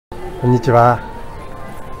こんにちは。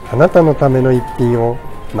あなたのための一品を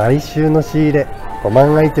毎週の仕入れ5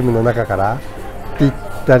万アイテムの中からぴっ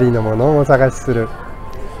たりのものをお探しする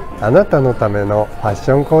あなたのためのファッ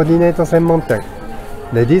ションコーディネート専門店、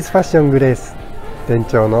レディースファッショングレース店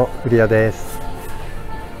長の古谷です。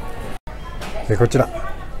こちら、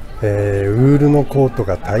ウールのコート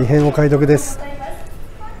が大変お買い得です。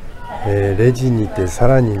レジにてさ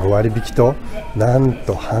らに5割引きとなん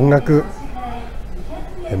と半額、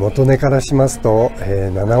元値からしますと、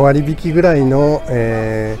7割引きぐらいの、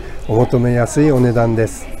お求めやすいお値段で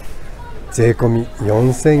す。税込み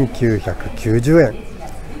4990円、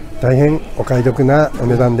大変お買い得なお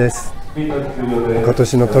値段です。今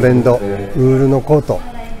年のトレンドウールのコート、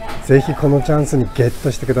ぜひこのチャンスにゲット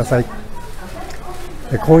してください。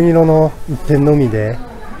紺色の一点のみで、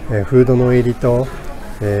フードの襟と、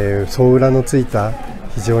総裏のついた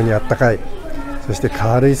非常にあったかい、そして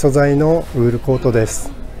軽い素材のウールコートです。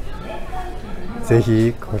ぜ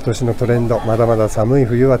ひ今年のトレンド、まだまだ寒い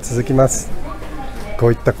冬は続きます。こ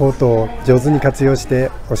ういったコートを上手に活用し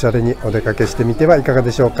ておしゃれにお出かけしてみてはいかが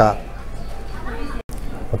でしょうか。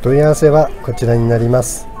お問い合わせはこちらになりま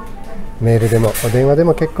す。メールでもお電話で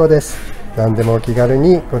も結構です。何でもお気軽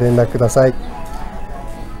にご連絡ください。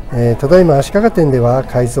ただいま足利店では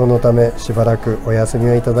改装のためしばらくお休み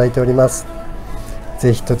をいただいております。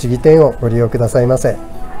ぜひ栃木店をご利用くださいませ。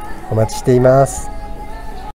お待ちしています。